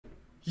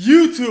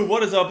YouTube,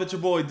 what is up? It's your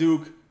boy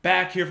Duke,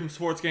 back here from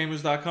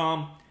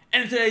sportsgamers.com.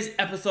 And in today's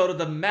episode of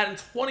the Madden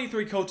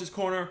 23 Coaches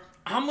Corner,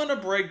 I'm going to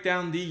break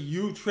down the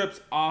U-Trips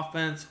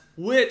offense,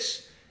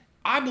 which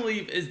I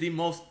believe is the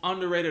most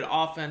underrated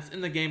offense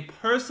in the game.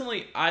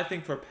 Personally, I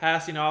think for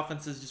passing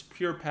offenses, just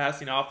pure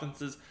passing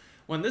offenses,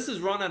 when this is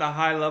run at a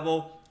high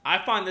level,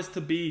 I find this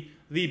to be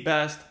the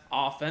best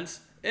offense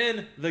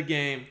in the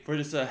game for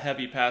just a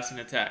heavy passing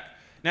attack.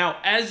 Now,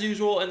 as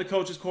usual in the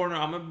Coach's Corner,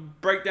 I'm going to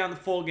break down the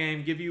full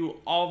game, give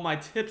you all my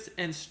tips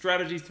and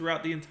strategies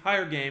throughout the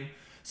entire game.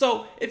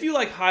 So, if you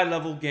like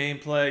high-level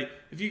gameplay,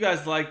 if you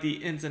guys like the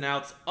ins and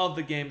outs of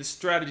the game, the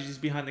strategies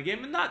behind the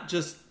game, and not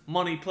just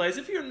money plays,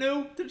 if you're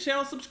new to the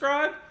channel,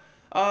 subscribe.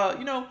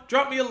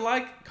 Drop me a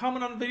like,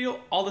 comment on the video.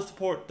 All the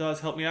support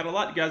does help me out a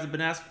lot. You guys have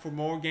been asking for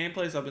more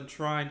gameplays. I've been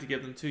trying to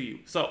give them to you.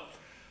 So,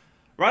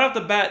 right off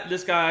the bat,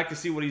 this guy, I can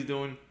see what he's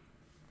doing.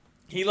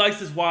 He likes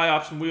this Y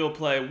option wheel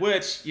play,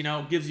 which,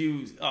 gives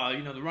you,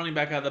 the running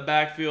back out of the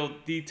backfield.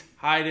 The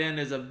tight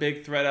end is a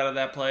big threat out of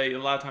that play. A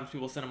lot of times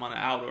people send him on an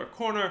out or a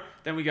corner.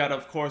 Then we got,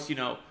 of course,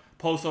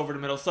 post over the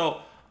middle.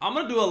 So I'm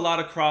going to do a lot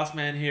of cross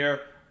man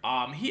here.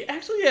 He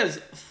actually has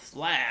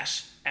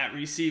flash at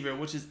receiver,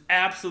 which is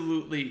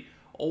absolutely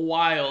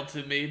wild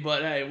to me.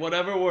 But, hey,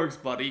 whatever works,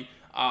 buddy.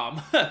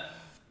 And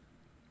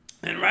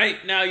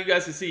right now you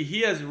guys can see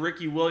he has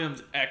Ricky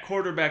Williams at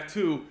quarterback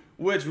too,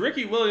 which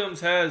Ricky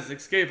Williams has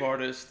escape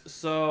artist.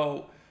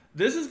 So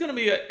this is going to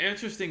be an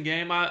interesting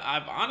game.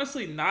 I've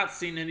honestly not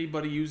seen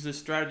anybody use this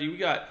strategy. We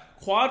got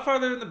quad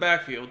farther in the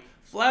backfield,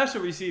 flash a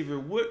receiver,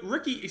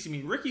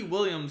 Ricky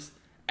Williams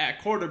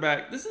at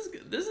quarterback. This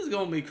is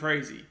going to be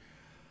crazy.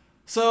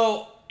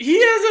 So he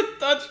has a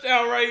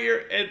touchdown right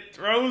here and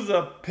throws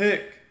a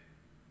pick.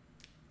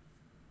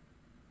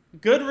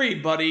 Good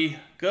read, buddy.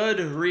 Good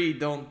read.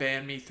 Don't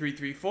ban me.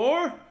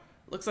 334.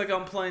 Looks like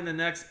I'm playing the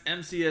next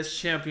MCS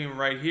champion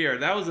right here.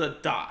 That was a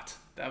dot.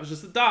 That was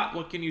just a dot.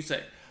 What can you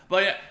say?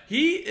 But yeah,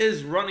 he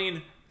is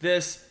running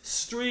this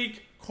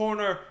streak,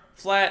 corner,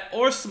 flat,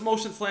 or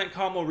motion slant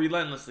combo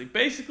relentlessly.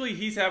 Basically,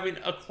 he's having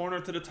a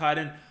corner to the tight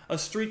end, a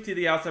streak to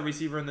the outside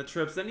receiver in the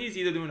trips. Then he's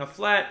either doing a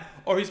flat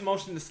or he's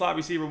motioning the slot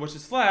receiver, which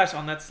is flash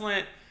on that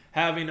slant,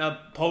 having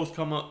a post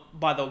come up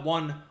by the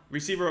one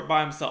receiver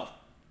by himself.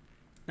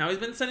 Now, he's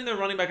been sending the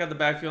running back out the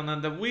backfield,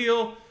 and then the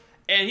wheel.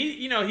 And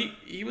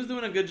he was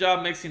doing a good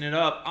job mixing it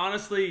up.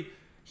 Honestly,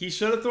 he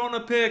should have thrown a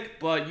pick,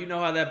 but you know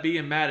how that be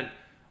in Madden.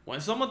 When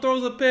someone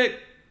throws a pick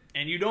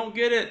and you don't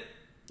get it,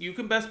 you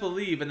can best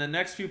believe in the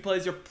next few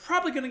plays you're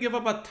probably gonna give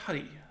up a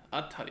tutty.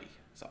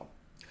 So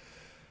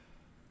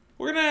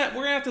we're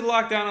gonna have to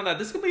lock down on that.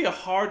 This is gonna be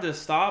hard to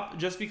stop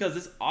just because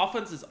this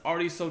offense is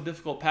already so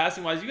difficult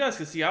passing wise. You guys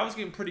can see I was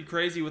getting pretty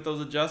crazy with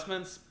those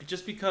adjustments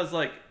just because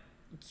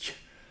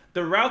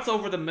the routes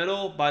over the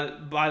middle by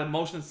the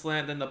motion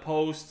slant and the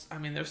posts, I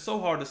mean, they're so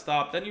hard to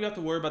stop. Then you have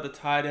to worry about the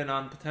tight end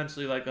on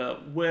potentially like a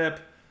whip,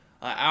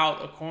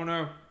 out, a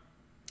corner,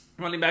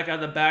 running back out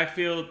of the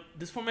backfield.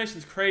 This formation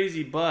is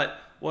crazy,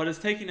 but what is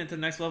taking it to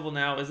the next level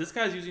now is this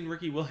guy's using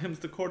Ricky Williams,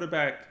 the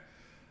quarterback.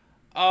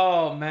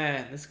 Oh,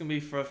 man, this is going to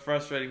be a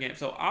frustrating game.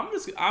 So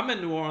I'm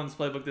in New Orleans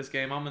playbook this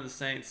game. I'm in the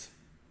Saints.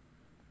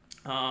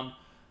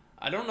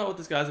 I don't know what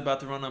this guy's about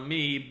to run on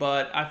me,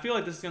 but I feel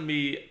like this is going to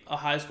be a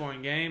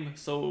high-scoring game,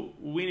 so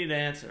we need to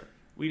answer.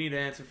 We need to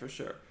answer for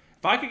sure.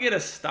 If I could get a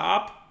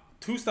stop,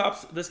 2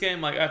 stops this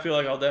game, I feel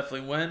like I'll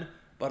definitely win,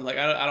 but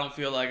I don't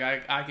feel like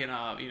I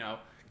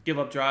can, give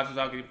up drives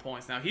without getting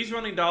points. Now, he's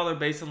running dollar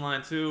base in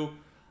line 2.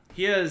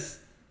 He has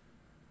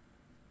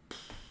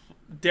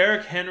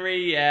Derrick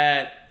Henry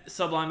at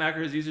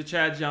sub-linebacker, his user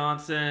Chad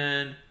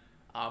Johnson.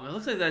 It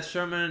looks like that's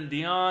Sherman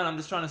Dion. I'm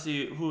just trying to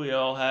see who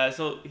Julio has.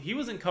 So he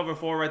was in cover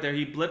 4 right there.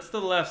 He blitzed to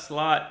the left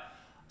slot.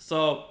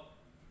 So,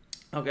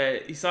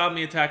 okay, he saw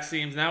me attack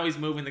seams. Now he's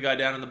moving the guy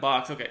down in the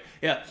box. Okay,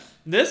 yeah.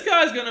 This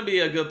guy's going to be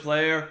a good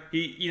player.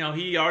 He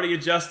already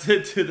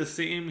adjusted to the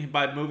seam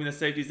by moving the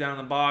safeties down in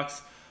the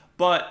box.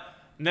 But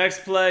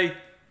next play,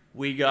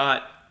 we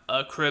got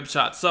a crib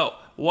shot. So,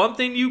 one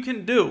thing you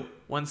can do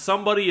when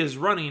somebody is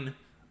running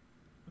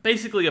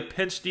basically a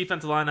pinch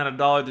defensive line at a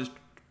dollar to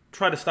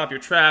try to stop your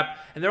trap,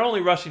 and they're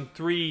only rushing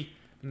 3,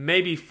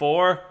 maybe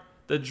 4,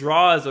 the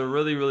draw is a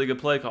really, really good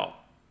play call.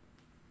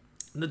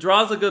 The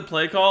draw is a good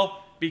play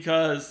call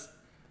because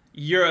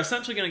you're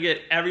essentially going to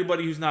get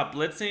everybody who's not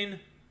blitzing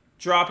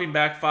dropping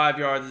back 5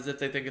 yards as if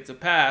they think it's a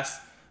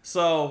pass.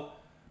 So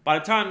by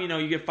the time,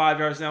 you get 5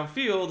 yards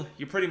downfield,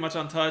 you're pretty much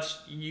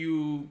untouched.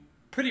 You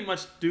pretty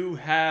much do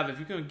have, if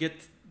you can get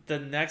the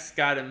next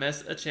guy to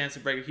miss, a chance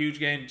to break a huge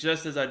game,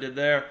 just as I did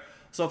there.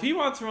 So if he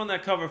wants to run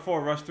that cover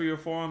 4, rush 3 or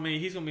 4 on me,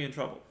 he's going to be in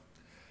trouble.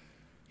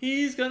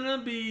 He's going to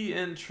be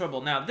in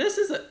trouble. Now, this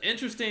is an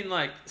interesting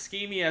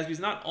scheme he has because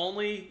not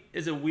only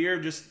is it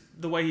weird just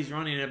the way he's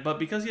running it, but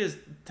because he has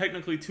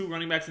technically 2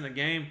 running backs in the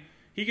game,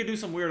 he could do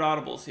some weird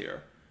audibles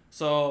here.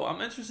 So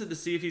I'm interested to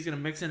see if he's going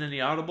to mix in any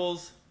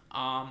audibles.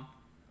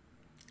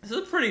 This is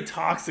a pretty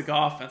toxic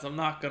offense, I'm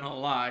not going to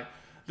lie.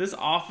 This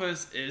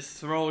offense is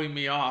throwing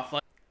me off.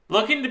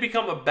 Looking to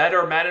become a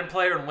better Madden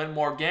player and win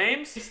more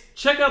games?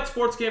 Check out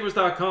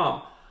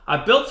sportsgamers.com. I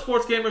built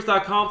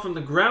sportsgamers.com from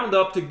the ground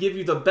up to give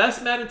you the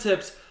best Madden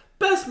tips,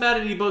 best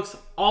Madden ebooks,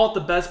 all at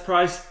the best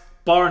price,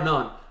 bar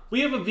none.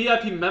 We have a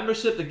VIP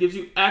membership that gives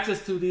you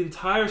access to the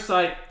entire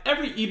site,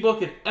 every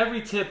ebook and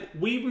every tip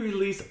we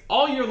release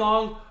all year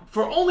long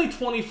for only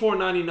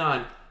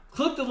 $24.99.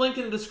 Click the link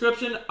in the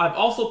description. I've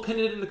also pinned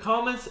it in the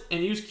comments,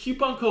 and use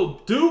coupon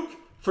code DUKE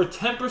for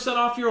 10%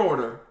 off your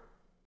order.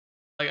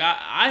 Like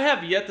I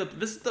have yet to,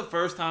 this is the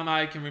first time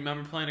I can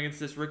remember playing against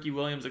this Ricky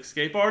Williams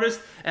escape artist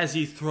as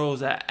he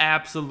throws an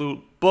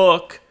absolute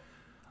book.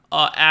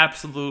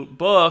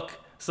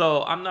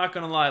 So I'm not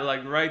going to lie,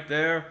 like right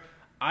there,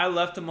 I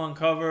left him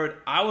uncovered.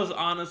 I was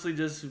honestly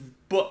just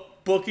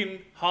booking,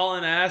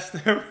 hauling ass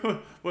there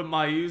with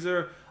my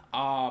user.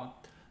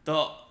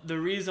 The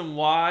reason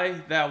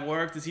why that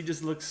worked is he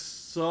just looked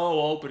so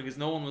open because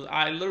no one was,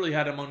 I literally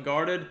had him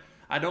unguarded.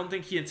 I don't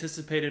think he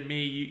anticipated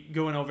me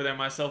going over there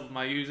myself with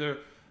my user.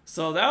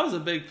 So that was a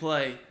big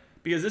play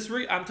because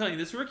I'm telling you,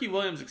 this Ricky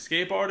Williams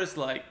escape artist,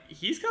 like,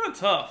 he's kind of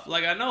tough.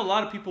 Like, I know a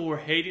lot of people were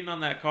hating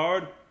on that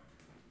card,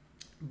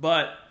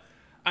 but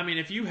I mean,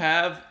 if you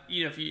have,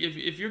 you know,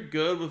 if you're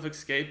good with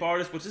escape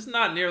artists, which is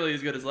not nearly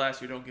as good as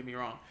last year, don't get me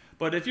wrong,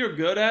 but if you're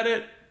good at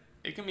it,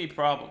 it can be a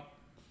problem.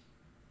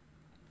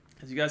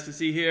 As you guys can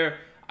see here,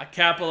 I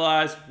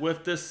capitalized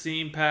with this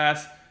seam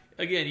pass.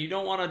 Again, you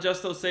don't want to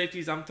adjust those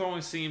safeties. I'm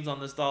throwing seams on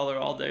this dollar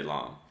all day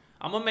long.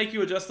 I'm going to make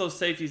you adjust those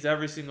safeties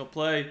every single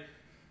play.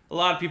 A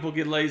lot of people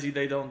get lazy.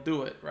 They don't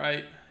do it,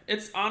 right?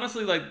 It's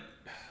honestly like,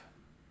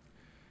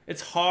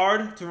 it's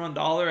hard to run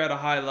dollar at a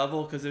high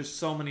level because there's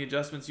so many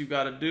adjustments you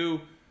got to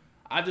do.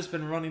 I've just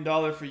been running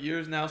dollar for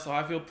years now, so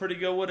I feel pretty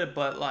good with it.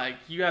 But like,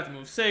 you have to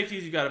move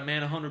safeties. You got to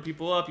man 100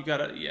 people up. You got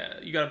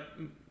to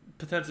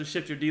potentially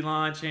shift your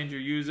D-line, change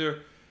your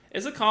user.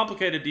 It's a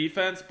complicated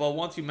defense, but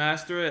once you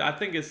master it, I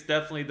think it's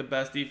definitely the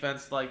best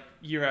defense like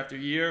year after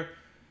year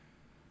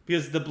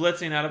because the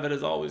blitzing out of it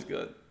is always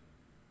good.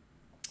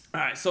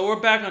 All right, so we're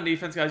back on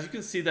defense, guys. You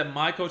can see that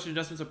my coaching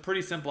adjustments are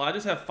pretty simple. I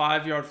just have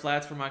 5-yard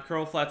flats for my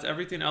curl flats.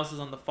 Everything else is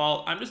on the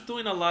fault. I'm just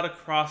doing a lot of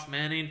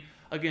cross-manning,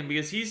 again,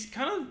 because he's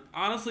kind of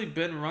honestly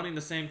been running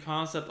the same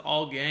concept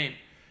all game.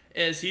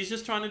 He's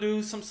just trying to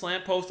do some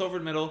slant post over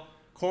the middle,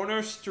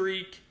 corner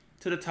streak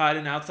to the tight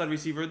end, outside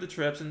receiver of the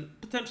trips, and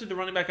potentially the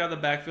running back out of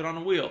the backfield on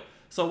a wheel.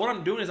 So what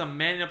I'm doing is I'm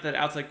manning up that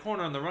outside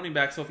corner on the running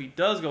back, so if he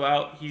does go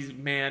out, he's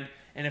manned,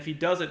 and if he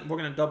doesn't, we're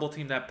going to double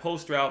team that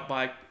post route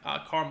by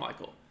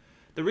Carmichael.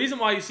 The reason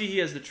why you see he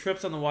has the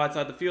trips on the wide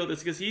side of the field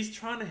is because he's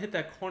trying to hit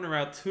that corner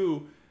out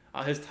to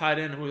his tight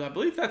end, who I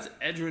believe that's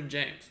Edgerrin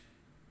James.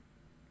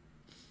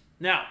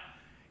 Now,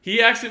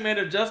 he actually made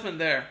an adjustment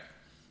there.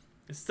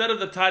 Instead of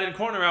the tight end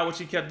corner out, which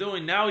he kept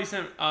doing, now he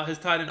sent his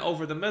tight end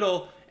over the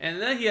middle, and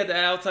then he had the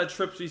outside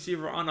trips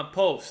receiver on a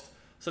post.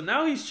 So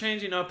now he's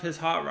changing up his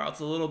hot routes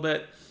a little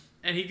bit,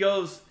 and he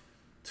goes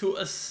to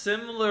a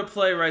similar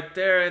play right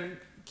there, and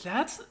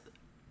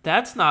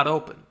that's not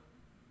open.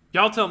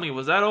 Y'all tell me,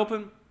 was that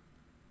open?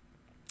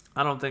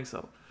 I don't think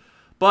so.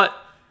 But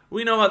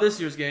we know how this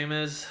year's game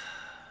is.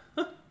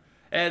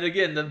 And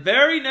again, the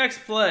very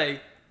next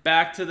play,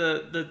 back to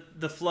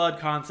the flood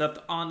concept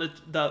on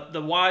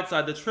the wide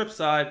side, the trip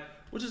side,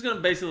 which is going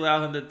to basically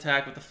allow him to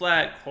attack with the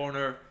flat,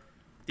 corner,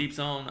 deep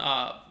zone,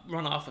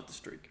 run off with the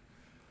streak.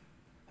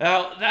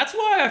 Now, that's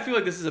why I feel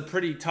like this is a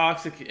pretty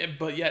toxic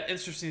but yet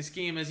interesting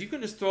scheme, is you can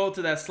just throw it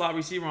to that slot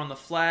receiver on the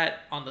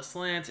flat, on the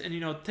slants, and,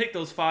 you know, take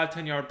those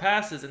 5-10-yard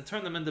passes and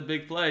turn them into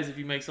big plays if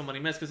you make somebody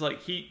miss. Because, like,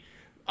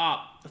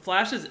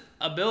 Flash's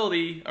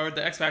ability, or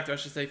the X Factor, I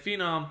should say,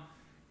 Phenom,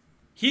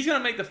 he's going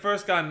to make the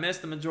first guy miss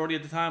the majority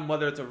of the time,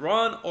 whether it's a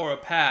run or a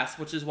pass,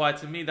 which is why,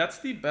 to me, that's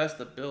the best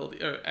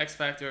ability, or X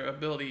Factor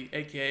ability,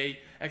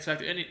 a.k.a. X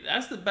Factor.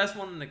 That's the best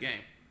one in the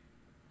game.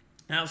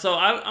 Now, so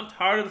I'm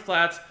tired of the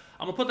flats.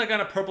 I'm going to put that guy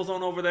in a purple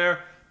zone over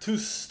there to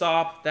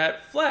stop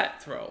that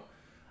flat throw.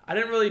 I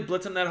didn't really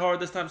blitz him that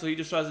hard this time, so he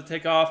just tries to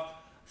take off.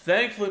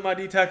 Thankfully, my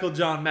D-tackle,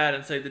 John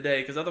Madden, saved the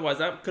day, because otherwise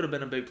that could have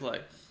been a big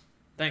play.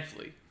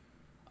 Thankfully.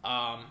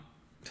 As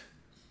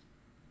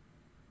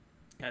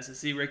you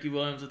see, Ricky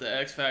Williams with the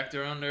X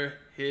Factor under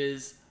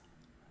his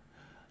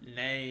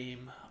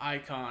name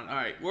icon. All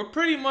right, we're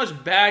pretty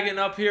much bagging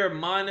up here,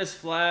 minus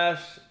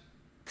Flash.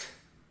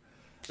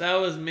 That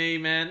was me,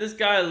 man. This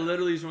guy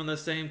literally's run the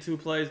same 2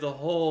 plays the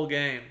whole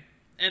game,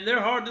 and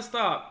they're hard to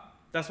stop.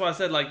 That's why I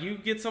said, like, you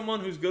get someone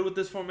who's good with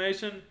this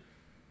formation,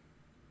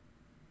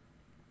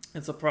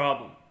 it's a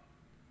problem.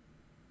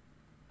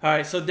 All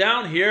right, so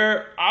down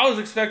here, I was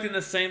expecting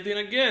the same thing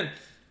again.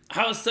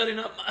 I was setting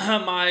up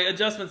my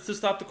adjustments to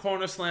stop the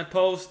corner slant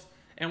post,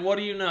 and what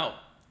do you know?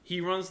 He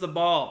runs the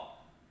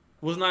ball.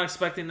 Was not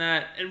expecting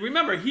that. And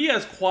remember, he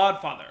has quad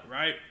father,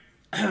 right?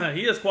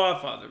 He has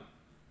quad father.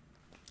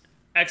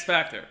 X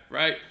Factor,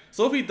 right?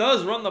 So if he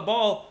does run the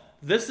ball,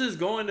 this is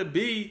going to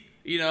be,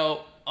 you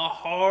know, a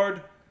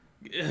hard,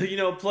 you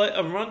know,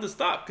 a run to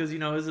stop, because, you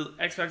know, his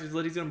X Factor is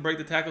lit. He's going to break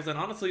the tackles. And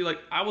honestly, like,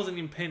 I wasn't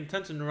even paying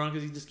attention to run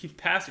because he just keeps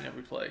passing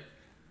every play.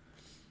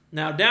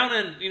 Now, down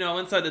in, you know,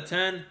 inside the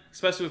 10,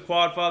 especially with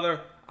quad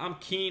father, I'm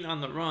keen on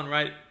the run,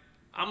 right?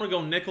 I'm going to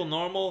go nickel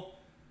normal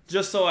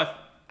just so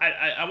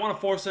I want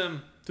to force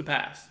him to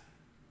pass.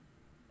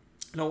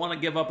 I don't want to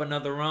give up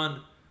another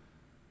run.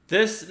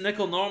 This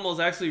nickel normal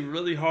is actually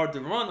really hard to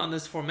run on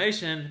this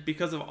formation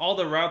because of all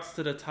the routes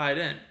to the tight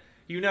end.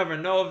 You never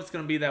know if it's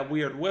going to be that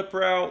weird whip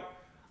route,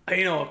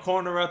 you know, a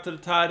corner route to the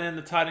tight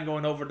end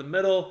going over the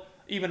middle,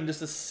 even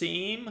just a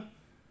seam.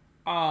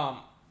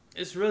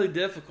 It's really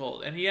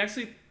difficult. And he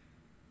actually,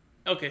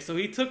 okay, so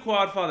he took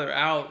Quadfather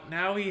out.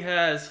 Now he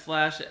has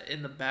Flash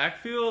in the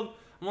backfield.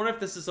 I wonder if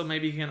this is so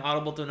maybe he can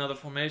audible to another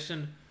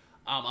formation.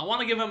 I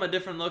want to give him a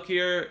different look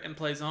here and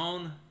play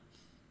zone.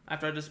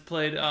 After I just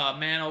played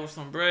man over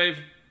some Brave.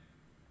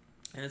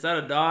 And is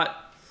that a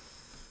dot?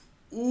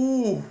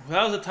 Ooh,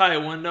 that was a tight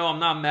window. I'm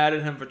not mad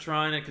at him for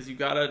trying it because you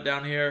got it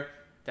down here.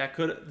 That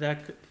could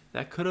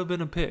have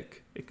been a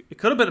pick. It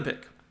could have been a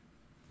pick.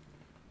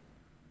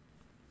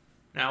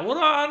 Now,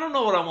 I don't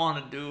know what I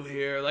want to do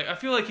here. Like, I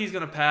feel like he's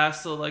going to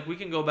pass, so like we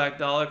can go back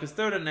dollar because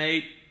 3rd and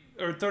 8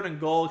 or 3rd and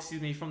goal,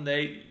 excuse me, from the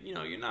 8, you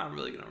know, you're not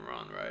really going to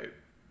run, right?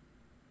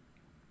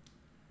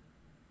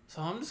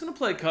 So I'm just going to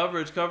play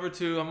coverage. Cover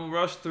 2. I'm going to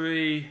rush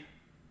 3.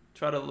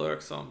 Try to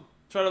lurk some.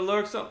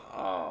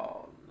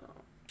 Oh, no.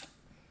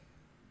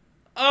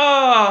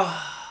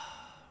 Oh.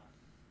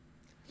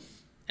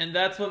 And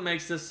that's what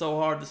makes this so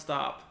hard to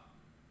stop.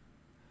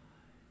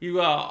 You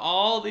got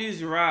all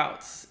these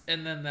routes,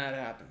 and then that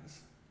happens.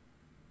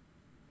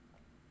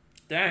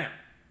 Damn.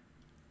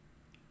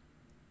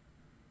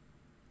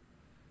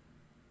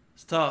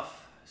 It's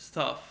tough. It's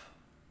tough.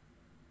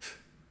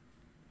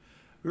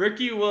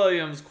 Ricky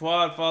Williams,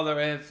 Quadfather,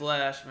 and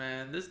Flash,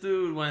 man. This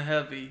dude went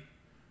heavy.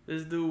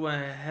 This dude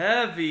went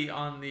heavy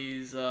on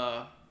these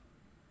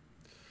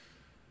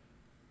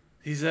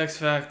X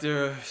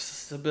Factor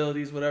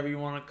abilities, whatever you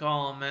want to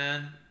call them,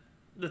 man.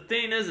 The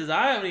thing is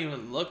I haven't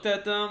even looked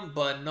at them,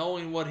 but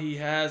knowing what he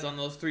has on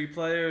those 3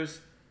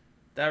 players,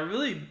 that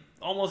really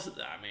almost,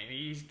 I mean,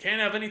 he can't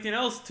have anything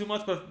else too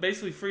much but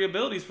basically free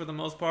abilities for the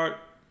most part.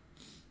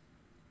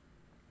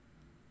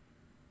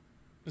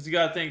 Because you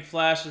got to think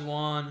Flash is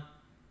 1.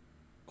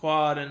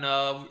 Quad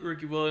and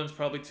Ricky Williams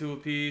probably 2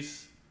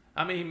 apiece.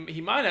 I mean, he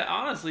might have,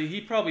 honestly,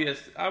 he probably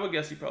has, I would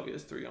guess he probably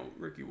has 3 on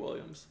Ricky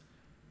Williams.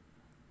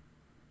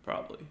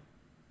 Probably.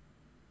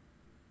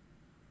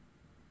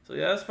 So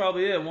yeah, that's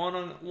probably it. One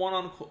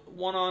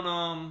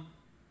on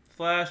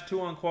Flash, 2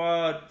 on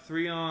Quad,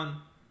 3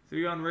 on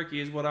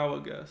Ricky is what I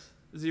would guess.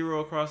 0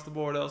 across the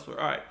board elsewhere.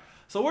 All right,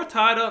 so we're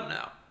tied up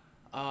now.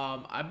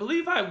 I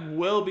believe I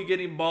will be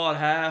getting ball at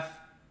half.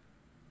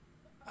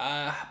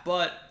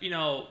 But you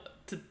know,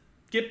 to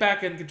get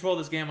back and control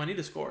this game, I need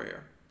to score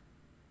here.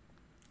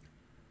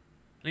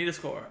 I need to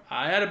score.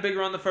 I had a big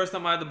run the first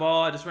time I had the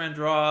ball. I just ran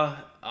draw,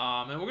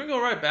 and we're gonna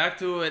go right back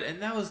to it.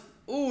 And that was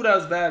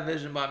bad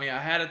vision by me. I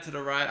had it to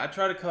the right. I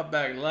tried to cut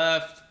back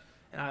left,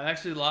 and I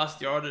actually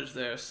lost yardage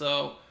there.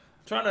 So I'm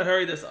trying to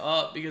hurry this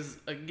up because,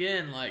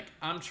 again, like,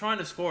 I'm trying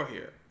to score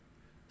here.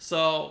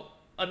 So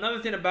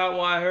another thing about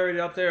why I hurried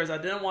up there is I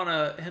didn't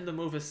want him to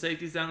move his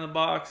safeties down in the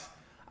box.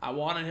 I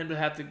wanted him to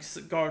have to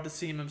guard the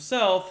seam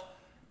himself.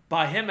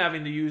 By him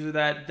having to use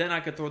that, then I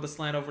could throw the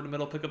slant over the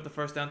middle, pick up the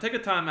first down, take a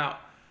timeout.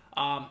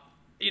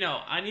 You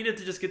know, I needed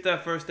to just get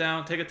that first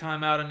down, take a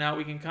timeout, and now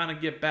we can kind of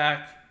get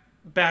back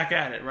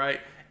at it, right?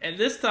 And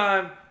this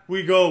time,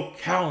 we go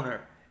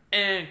counter.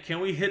 And can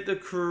we hit the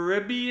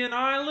Caribbean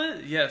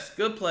island? Yes,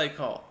 good play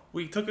call.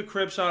 We took a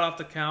crib shot off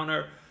the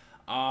counter.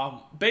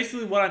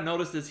 Basically, what I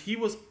noticed is he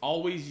was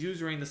always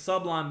using the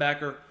sub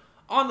linebacker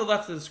on the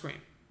left of the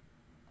screen.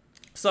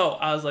 So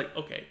I was like,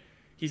 okay,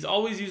 he's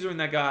always using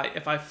that guy.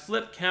 If I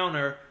flip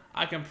counter,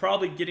 I can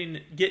probably get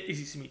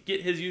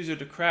his user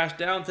to crash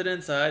down to the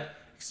inside,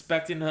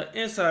 expecting the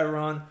inside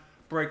run,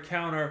 break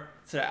counter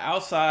to the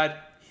outside.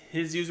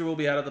 His user will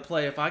be out of the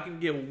play. If I can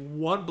get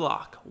one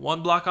block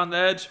on the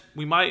edge,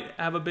 we might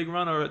have a big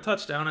run or a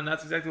touchdown, and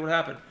that's exactly what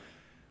happened.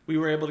 We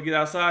were able to get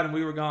outside, and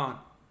we were gone.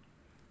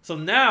 So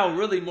now,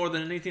 really more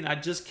than anything, I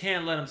just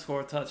can't let him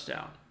score a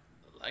touchdown.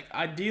 Like,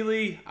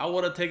 ideally, I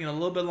would have taken a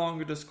little bit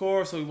longer to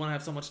score so we wouldn't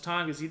have so much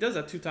time because he does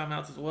have 2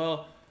 timeouts as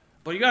well.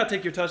 But you got to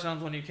take your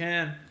touchdowns when you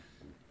can.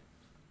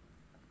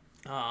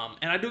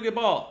 And I do get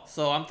ball.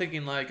 So I'm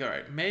thinking, like, all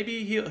right,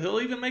 maybe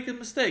he'll even make a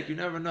mistake. You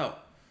never know.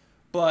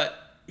 But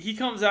he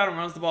comes out and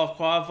runs the ball with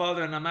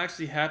Quadfather, and I'm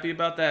actually happy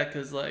about that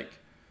because, like,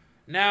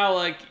 now,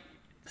 like,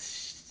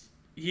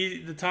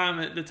 the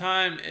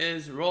time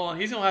is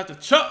rolling. He's going to have to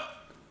chuck.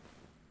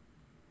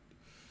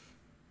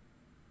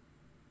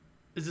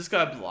 Is this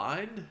guy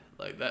blind?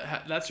 Like,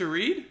 that's your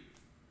read?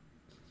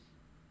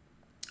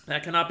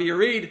 That cannot be a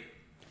read.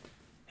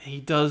 And he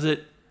does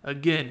it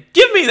again.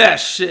 Give me that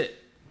shit.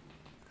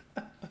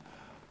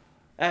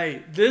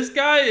 Hey, this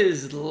guy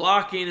is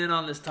locking in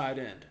on this tight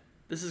end.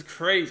 This is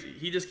crazy.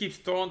 He just keeps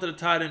throwing to the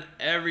tight end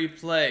every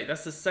play.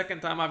 That's the second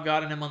time I've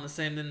gotten him on the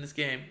same end in this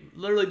game.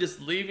 Literally just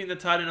leaving the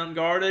tight end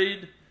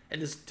unguarded and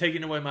just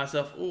taking away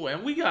myself. Ooh,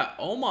 and we got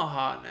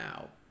Omaha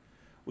now.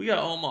 We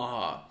got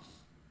Omaha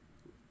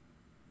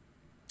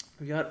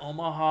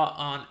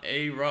on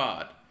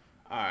A-Rod.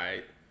 All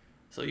right.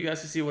 So you guys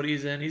can see what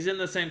he's in. He's in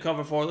the same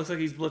cover 4. Looks like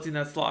he's blitzing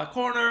that slot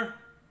corner.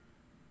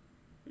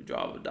 You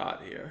drop a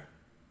dot here.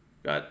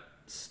 Got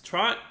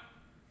try.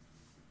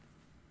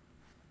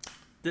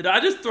 Did I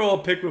just throw a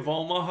pick with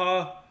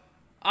Omaha?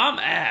 I'm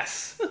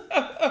ass.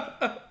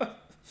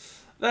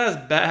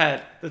 That's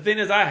bad. The thing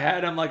is, I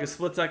had him like a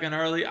split second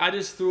early. I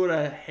just threw it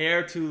a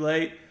hair too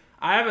late.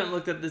 I haven't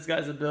looked at this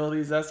guy's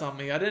abilities. That's on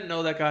me. I didn't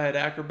know that guy had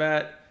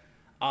Acrobat.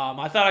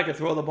 I thought I could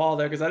throw the ball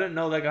there because I didn't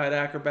know that guy had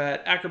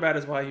Acrobat. Acrobat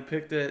is why he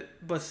picked it.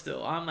 But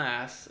still, I'm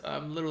ass.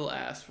 I'm little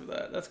ass for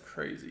that. That's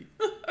crazy.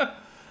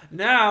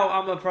 Now,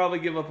 I'm going to probably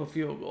give up a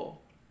field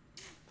goal.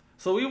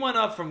 So we went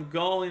up from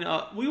going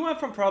up. We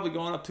went from probably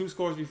going up 2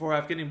 scores before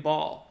half getting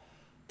ball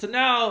to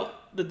now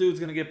the dude's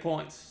going to get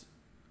points.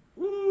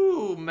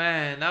 Ooh,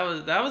 man, that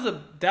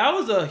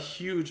was a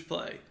huge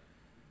play.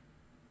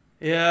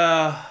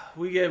 Yeah,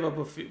 we gave up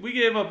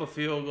a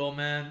field goal,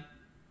 man.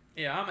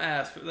 Yeah, I'm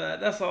ass for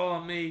that. That's all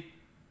on me.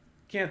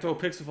 Can't throw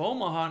picks with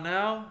Omaha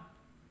now.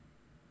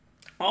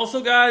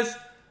 Also, guys,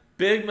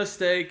 big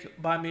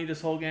mistake by me this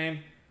whole game.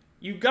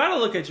 You got to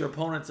look at your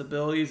opponent's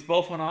abilities,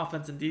 both on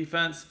offense and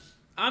defense.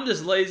 I'm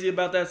just lazy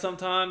about that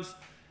sometimes.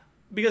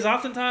 Because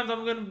oftentimes,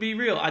 I'm going to be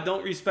real. I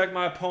don't respect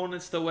my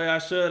opponents the way I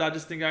should. I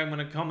just think I'm going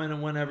to come in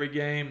and win every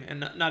game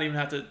and not even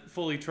have to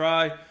fully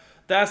try.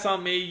 That's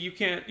on me. You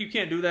can't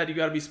do that. You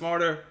got to be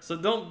smarter. So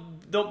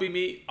don't be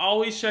me.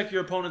 Always check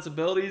your opponent's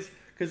abilities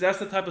because that's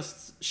the type of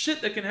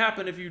shit that can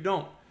happen if you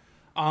don't.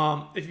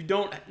 If you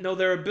don't know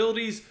their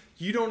abilities,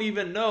 you don't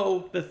even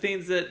know the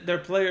things that their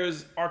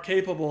players are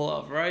capable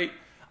of, right?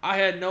 I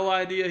had no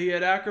idea he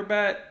had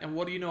Acrobat, and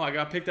what do you know? I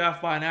got picked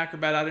off by an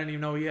Acrobat I didn't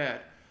even know he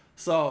had.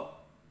 So,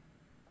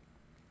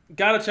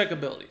 gotta check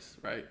abilities,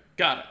 right?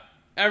 Got it.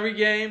 Every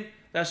game,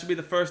 that should be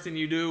the first thing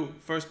you do.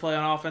 First play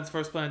on offense,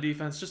 first play on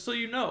defense, just so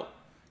you know.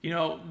 You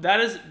know, that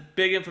is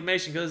big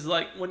information because,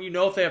 like, when you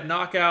know if they have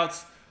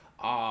knockouts,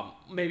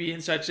 maybe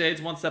inside shades,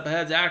 one step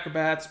ahead,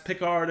 acrobats,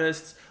 pick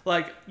artists,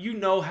 like, you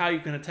know how you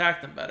can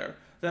attack them better.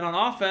 Then on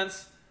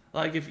offense,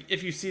 like,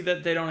 if you see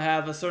that they don't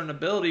have a certain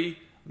ability,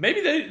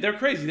 maybe they're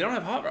crazy. They don't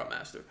have Hot Route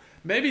Master.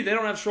 Maybe they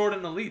don't have short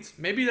and elites.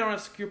 Maybe they don't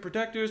have secure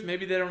protectors.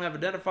 Maybe they don't have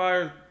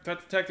identifier, threat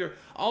detector.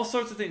 All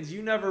sorts of things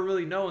you never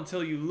really know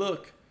until you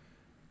look.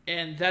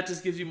 And that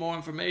just gives you more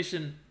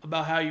information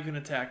about how you can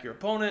attack your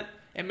opponent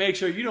and make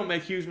sure you don't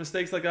make huge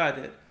mistakes like I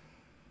did.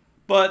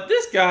 But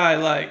this guy,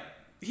 like,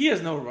 he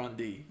has no run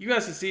D. You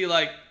guys can see,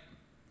 like,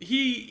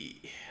 he's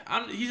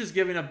just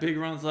giving up big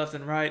runs left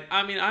and right.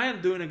 I mean, I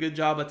am doing a good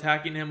job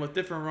attacking him with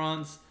different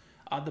runs,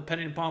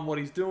 depending upon what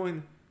he's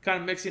doing, kind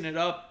of mixing it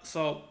up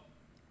so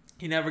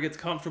he never gets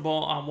comfortable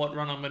on what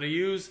run I'm going to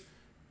use.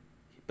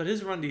 But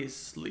his run D is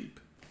sleep.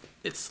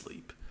 It's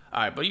sleep.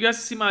 All right, but you guys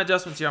can see my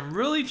adjustments here. I'm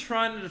really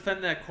trying to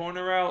defend that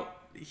corner out.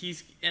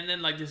 And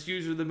then, like, just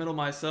use the middle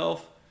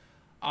myself.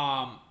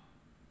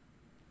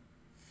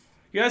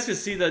 You guys can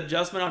see the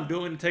adjustment I'm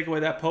doing to take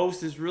away that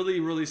post is really,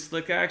 really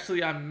slick,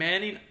 actually. I'm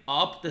manning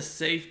up the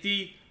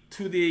safety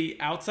to the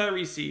outside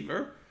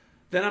receiver.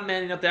 Then I'm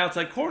manning up the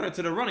outside corner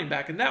to the running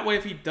back. And that way,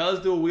 if he does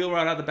do a wheel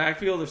route out of the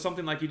backfield or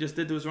something like he just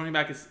did to his running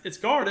back, it's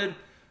guarded,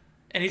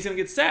 and he's going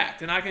to get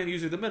sacked. And I can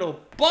use the middle.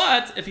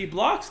 But if he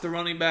blocks the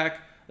running back,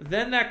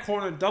 then that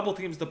corner double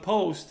teams the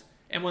post.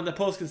 And when the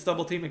post gets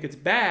double teamed, it gets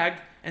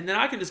bagged. And then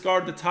I can just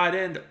guard the tight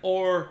end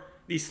or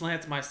the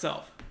slants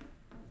myself.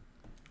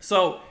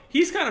 So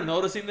he's kind of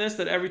noticing this,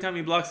 that every time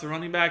he blocks the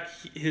running back,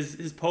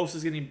 his post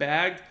is getting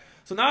bagged.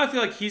 So now I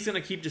feel like he's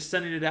going to keep just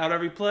sending it out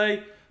every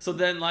play. So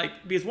then, like,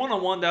 because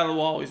one-on-one, that'll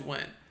always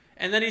win.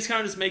 And then he's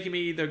kind of just making me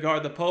either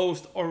guard the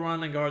post or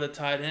run and guard the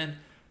tight end.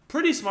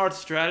 Pretty smart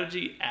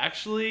strategy,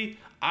 actually.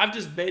 I've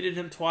just baited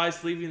him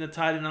twice, leaving the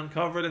tight end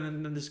uncovered,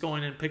 and then just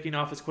going and picking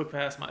off his quick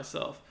pass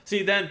myself.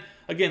 See, then,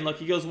 again, look,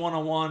 he goes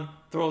one-on-one,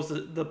 throws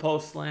the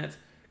post slant.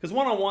 Because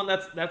one-on-one,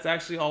 that's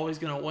actually always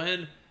going to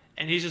win.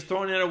 And he's just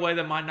throwing it away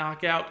that my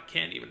knockout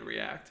can't even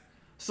react.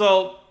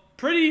 So,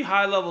 pretty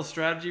high-level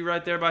strategy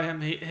right there by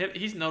him.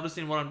 He's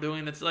noticing what I'm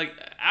doing. It's like,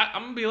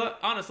 I'm going to be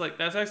honest, like,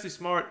 that's actually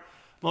smart.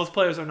 Most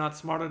players are not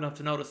smart enough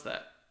to notice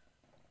that.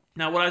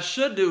 Now, what I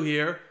should do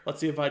here,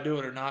 let's see if I do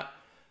it or not.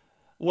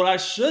 What I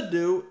should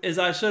do is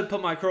I should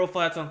put my curl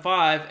flats on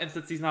 5, and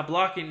since he's not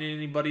blocking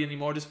anybody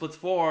anymore, just splits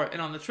 4, and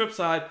on the trip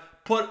side,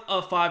 put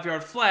a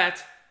 5-yard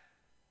flat,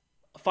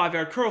 a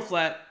 5-yard curl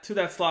flat to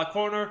that slot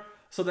corner,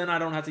 so then I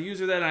don't have to use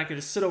that, and I can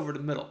just sit over the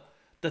middle.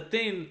 The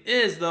thing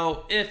is,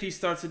 though, if he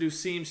starts to do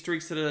seam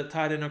streaks to the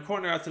tight end or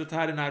corner out to the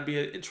tight end, I'd be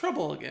in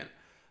trouble again.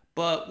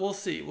 But we'll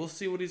see. We'll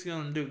see what he's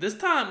going to do. This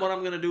time, what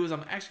I'm going to do is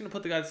I'm actually going to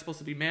put the guy that's supposed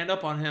to be manned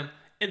up on him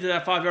into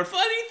that 5-yard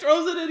flat. He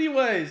throws it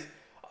anyways.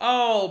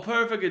 Oh,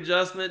 perfect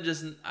adjustment.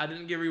 Just, I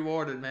didn't get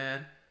rewarded,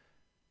 man.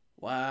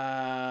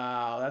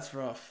 Wow, that's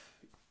rough.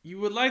 You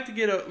would like to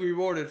get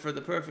rewarded for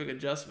the perfect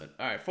adjustment.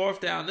 All right, 4th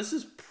down. This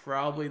is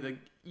probably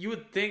you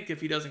would think if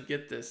he doesn't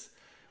get this.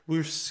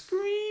 We're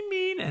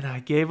screaming, and I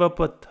gave up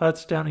a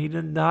touchdown. He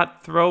did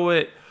not throw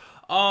it.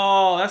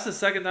 Oh, that's the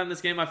second time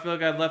this game I feel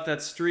like I've left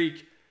that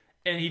streak,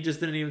 and he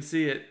just didn't even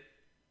see it.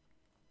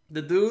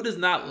 The dude is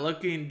not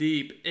looking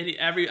deep.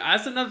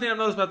 That's another thing I've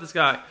noticed about this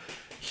guy.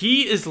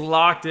 He is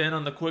locked in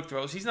on the quick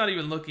throws. He's not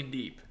even looking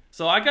deep.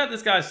 So I got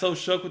this guy so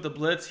shook with the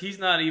blitz, he's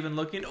not even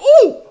looking.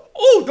 Ooh!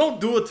 Ooh! Don't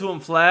do it to him,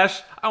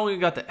 Flash. I don't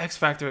even got the X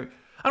Factor.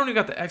 I don't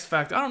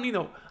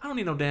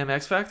need no damn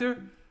X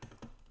Factor.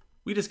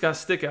 We just got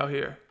Stick out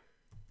here.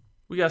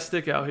 We got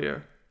Stick out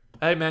here.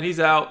 Hey, man, he's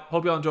out.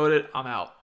 Hope y'all enjoyed it. I'm out.